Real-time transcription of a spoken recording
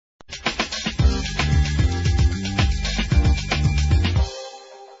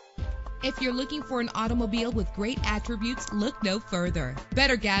If you're looking for an automobile with great attributes, look no further.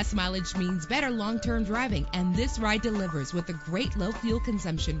 Better gas mileage means better long-term driving, and this ride delivers with a great low fuel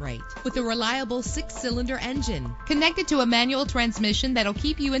consumption rate. With a reliable 6-cylinder engine connected to a manual transmission that'll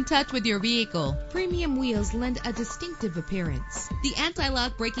keep you in touch with your vehicle. Premium wheels lend a distinctive appearance. The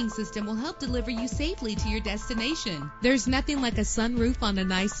anti-lock braking system will help deliver you safely to your destination. There's nothing like a sunroof on a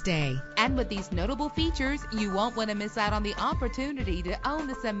nice day. And with these notable features, you won't want to miss out on the opportunity to own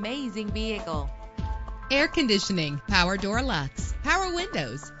this amazing vehicle. Air conditioning, power door locks, power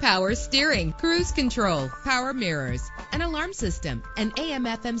windows, power steering, cruise control, power mirrors, an alarm system, an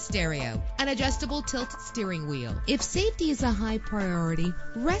AM/FM stereo, an adjustable tilt steering wheel. If safety is a high priority,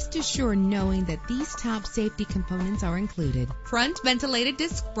 rest assured knowing that these top safety components are included. Front ventilated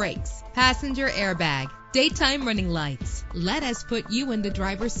disc brakes, passenger airbag, daytime running lights. Let us put you in the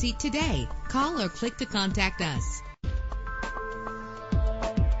driver's seat today. Call or click to contact us.